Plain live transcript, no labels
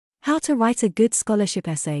How to write a good scholarship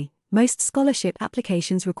essay. Most scholarship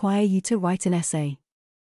applications require you to write an essay.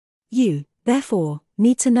 You, therefore,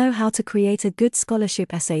 need to know how to create a good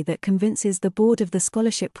scholarship essay that convinces the board of the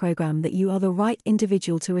scholarship program that you are the right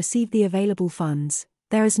individual to receive the available funds.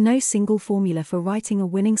 There is no single formula for writing a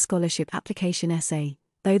winning scholarship application essay,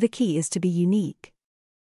 though the key is to be unique.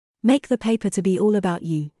 Make the paper to be all about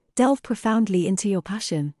you, delve profoundly into your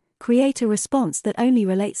passion, create a response that only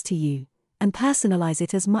relates to you, and personalize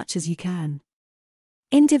it as much as you can.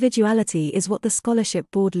 Individuality is what the scholarship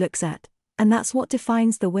board looks at, and that's what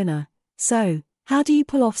defines the winner. So, how do you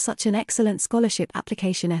pull off such an excellent scholarship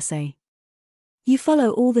application essay? You follow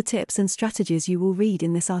all the tips and strategies you will read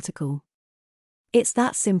in this article. It's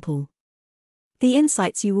that simple. The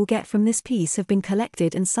insights you will get from this piece have been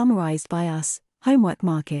collected and summarized by us, Homework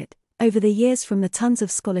Market, over the years from the tons of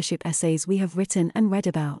scholarship essays we have written and read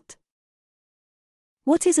about.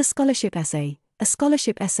 What is a scholarship essay? A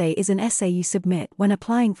scholarship essay is an essay you submit when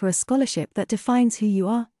applying for a scholarship that defines who you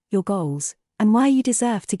are, your goals, and why you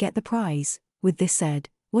deserve to get the prize. With this said,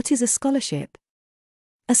 what is a scholarship?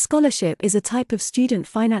 A scholarship is a type of student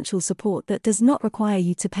financial support that does not require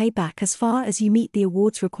you to pay back as far as you meet the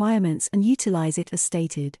award's requirements and utilize it as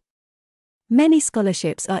stated. Many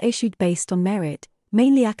scholarships are issued based on merit,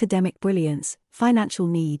 mainly academic brilliance, financial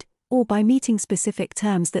need, or by meeting specific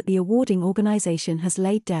terms that the awarding organization has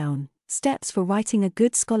laid down. Steps for writing a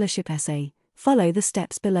good scholarship essay. Follow the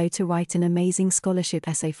steps below to write an amazing scholarship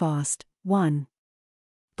essay fast. 1.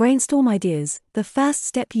 Brainstorm ideas. The first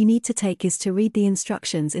step you need to take is to read the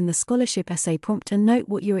instructions in the scholarship essay prompt and note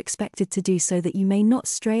what you're expected to do so that you may not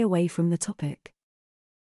stray away from the topic.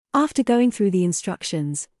 After going through the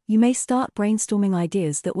instructions, you may start brainstorming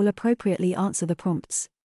ideas that will appropriately answer the prompts.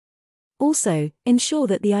 Also, ensure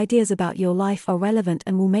that the ideas about your life are relevant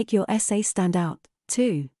and will make your essay stand out.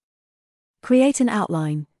 2. Create an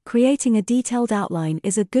outline. Creating a detailed outline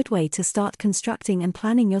is a good way to start constructing and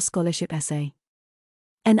planning your scholarship essay.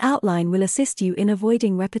 An outline will assist you in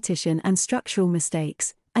avoiding repetition and structural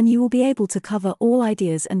mistakes, and you will be able to cover all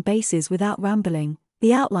ideas and bases without rambling.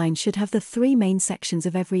 The outline should have the 3 main sections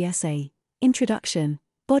of every essay: introduction,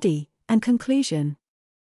 body, and conclusion.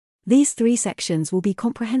 These 3 sections will be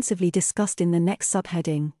comprehensively discussed in the next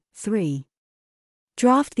subheading. 3.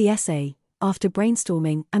 Draft the essay. After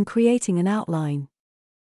brainstorming and creating an outline,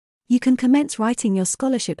 you can commence writing your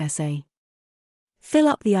scholarship essay. Fill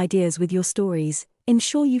up the ideas with your stories,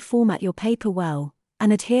 ensure you format your paper well,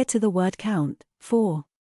 and adhere to the word count. 4.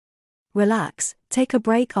 Relax, take a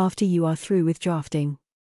break after you are through with drafting.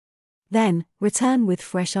 Then, return with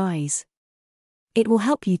fresh eyes. It will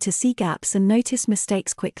help you to see gaps and notice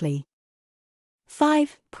mistakes quickly.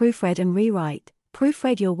 5. Proofread and rewrite.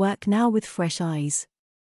 Proofread your work now with fresh eyes.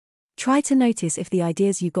 Try to notice if the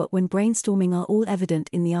ideas you got when brainstorming are all evident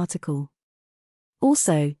in the article.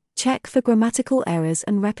 Also, check for grammatical errors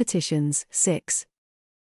and repetitions. 6.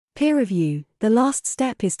 Peer review. The last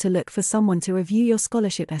step is to look for someone to review your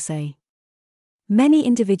scholarship essay. Many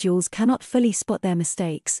individuals cannot fully spot their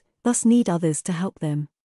mistakes, thus need others to help them.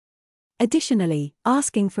 Additionally,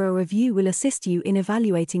 asking for a review will assist you in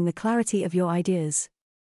evaluating the clarity of your ideas.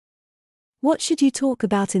 What should you talk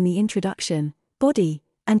about in the introduction, body,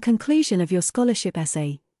 and conclusion of your scholarship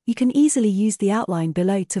essay? You can easily use the outline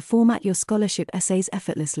below to format your scholarship essays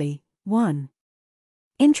effortlessly. 1.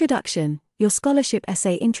 Introduction. Your scholarship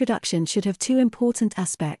essay introduction should have 2 important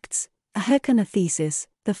aspects: a hook and a thesis.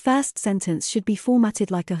 The first sentence should be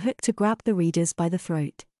formatted like a hook to grab the readers by the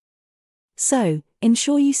throat. So,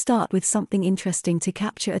 ensure you start with something interesting to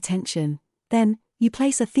capture attention. Then, you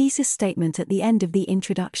place a thesis statement at the end of the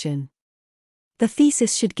introduction. The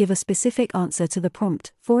thesis should give a specific answer to the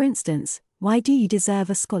prompt, for instance, why do you deserve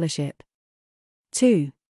a scholarship?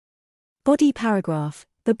 2. Body paragraph.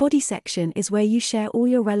 The body section is where you share all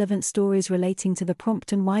your relevant stories relating to the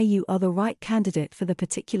prompt and why you are the right candidate for the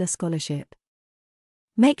particular scholarship.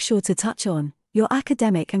 Make sure to touch on your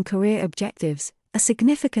academic and career objectives, a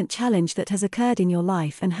significant challenge that has occurred in your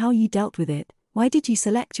life and how you dealt with it. Why did you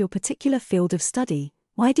select your particular field of study?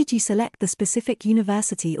 Why did you select the specific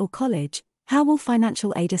university or college? How will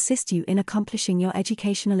financial aid assist you in accomplishing your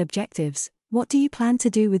educational objectives? What do you plan to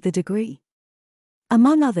do with the degree?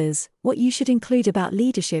 Among others, what you should include about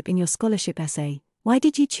leadership in your scholarship essay. Why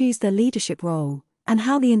did you choose the leadership role? And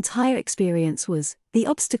how the entire experience was, the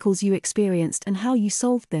obstacles you experienced and how you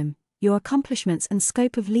solved them, your accomplishments and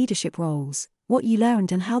scope of leadership roles, what you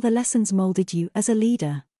learned and how the lessons molded you as a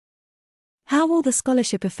leader. How will the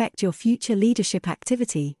scholarship affect your future leadership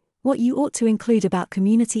activity? What you ought to include about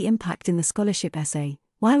community impact in the scholarship essay.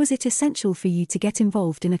 Why was it essential for you to get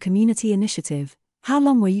involved in a community initiative? How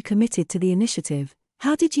long were you committed to the initiative?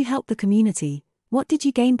 How did you help the community? What did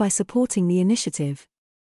you gain by supporting the initiative?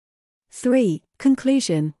 3.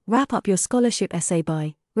 Conclusion. Wrap up your scholarship essay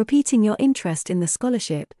by repeating your interest in the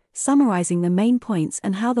scholarship, summarizing the main points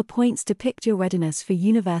and how the points depict your readiness for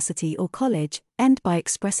university or college. End by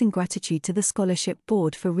expressing gratitude to the scholarship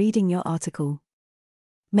board for reading your article.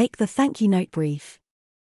 Make the thank you note brief.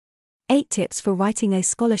 8 tips for writing a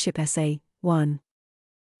scholarship essay. 1.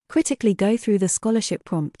 Critically go through the scholarship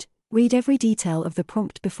prompt. Read every detail of the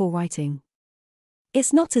prompt before writing.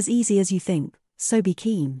 It's not as easy as you think, so be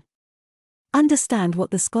keen. Understand what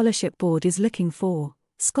the scholarship board is looking for,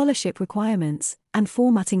 scholarship requirements, and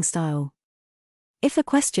formatting style. If a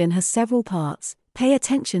question has several parts, pay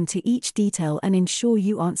attention to each detail and ensure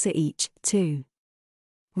you answer each. 2.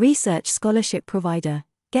 Research scholarship provider.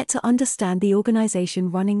 Get to understand the organization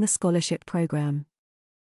running the scholarship program.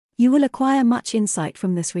 You will acquire much insight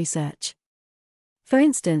from this research. For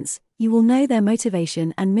instance, you will know their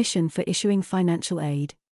motivation and mission for issuing financial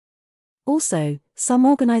aid. Also, some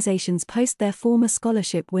organizations post their former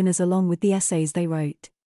scholarship winners along with the essays they wrote.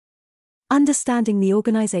 Understanding the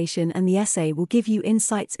organization and the essay will give you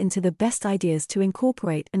insights into the best ideas to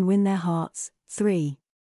incorporate and win their hearts. 3.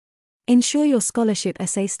 Ensure your scholarship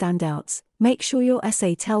essay standouts. Make sure your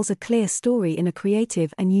essay tells a clear story in a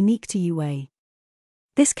creative and unique to you way.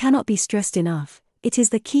 This cannot be stressed enough. It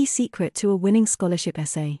is the key secret to a winning scholarship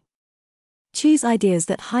essay. Choose ideas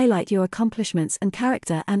that highlight your accomplishments and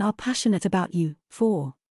character and are passionate about you.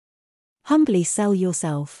 4. Humbly sell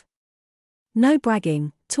yourself. No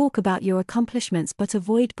bragging. Talk about your accomplishments but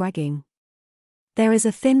avoid bragging. There is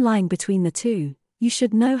a thin line between the two. You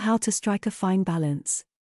should know how to strike a fine balance.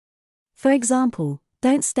 For example,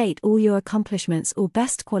 don't state all your accomplishments or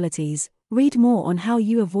best qualities. Read more on how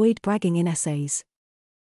you avoid bragging in essays.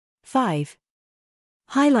 5.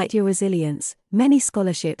 Highlight your resilience. Many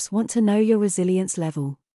scholarships want to know your resilience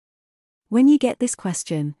level. When you get this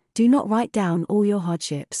question, do not write down all your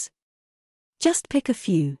hardships. Just pick a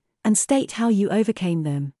few, and state how you overcame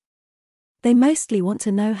them. They mostly want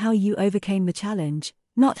to know how you overcame the challenge,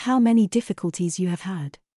 not how many difficulties you have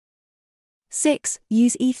had. 6.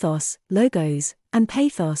 Use ethos, logos, and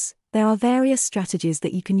pathos. There are various strategies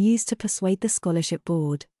that you can use to persuade the scholarship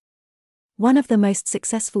board. One of the most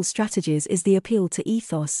successful strategies is the appeal to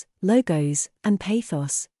ethos, logos, and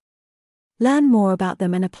pathos. Learn more about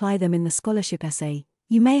them and apply them in the scholarship essay.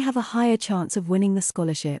 You may have a higher chance of winning the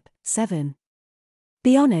scholarship. 7.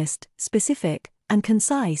 Be honest, specific, and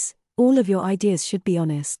concise. All of your ideas should be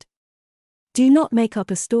honest. Do not make up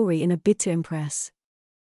a story in a bid to impress.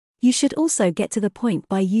 You should also get to the point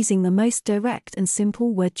by using the most direct and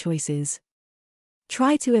simple word choices.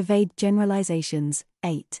 Try to evade generalizations.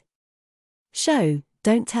 8. Show,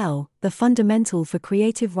 don't tell. The fundamental for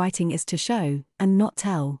creative writing is to show, and not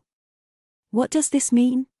tell. What does this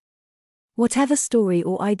mean? Whatever story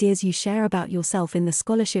or ideas you share about yourself in the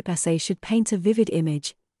scholarship essay should paint a vivid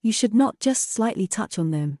image. You should not just slightly touch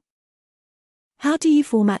on them. How do you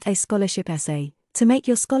format a scholarship essay? To make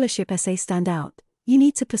your scholarship essay stand out, you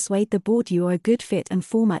need to persuade the board you are a good fit and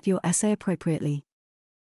format your essay appropriately.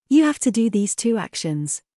 You have to do these 2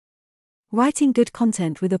 actions. Writing good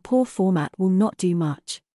content with a poor format will not do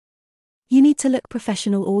much. You need to look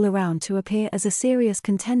professional all around to appear as a serious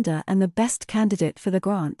contender and the best candidate for the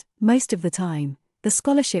grant. Most of the time, the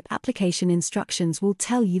scholarship application instructions will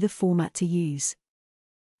tell you the format to use.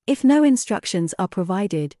 If no instructions are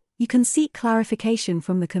provided, you can seek clarification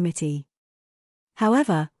from the committee.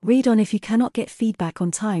 However, read on if you cannot get feedback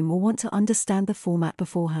on time or want to understand the format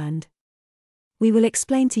beforehand. We will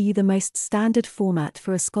explain to you the most standard format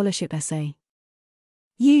for a scholarship essay.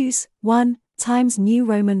 Use 1. Times New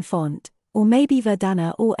Roman font, or maybe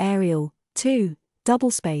Verdana or Arial. 2.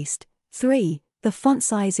 Double-spaced. 3. The font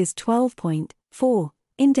size is 12 point. 4.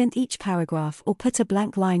 Indent each paragraph or put a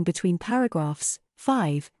blank line between paragraphs.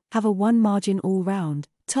 5. Have a 1 margin all round,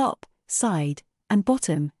 top, side, and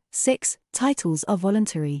bottom. 6. Titles are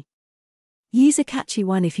voluntary. Use a catchy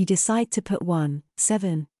one if you decide to put one.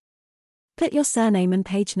 7. Put your surname and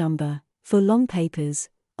page number, for long papers,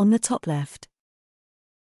 on the top left.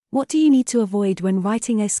 What do you need to avoid when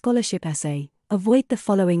writing a scholarship essay? Avoid the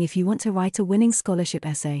following if you want to write a winning scholarship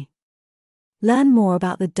essay. Learn more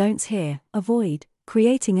about the don'ts here. Avoid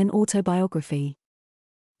creating an autobiography.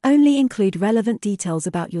 Only include relevant details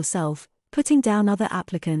about yourself, putting down other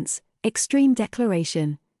applicants, extreme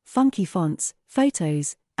declaration, funky fonts,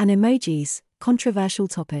 photos, and emojis, controversial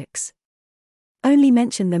topics. Only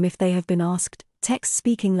mention them if they have been asked. Text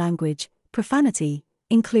speaking language, profanity,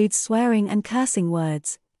 includes swearing and cursing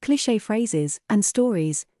words, cliché phrases and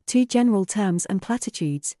stories, too general terms and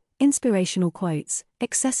platitudes, inspirational quotes,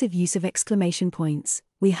 excessive use of exclamation points.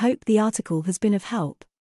 We hope the article has been of help.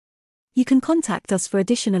 You can contact us for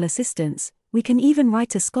additional assistance. We can even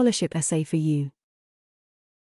write a scholarship essay for you.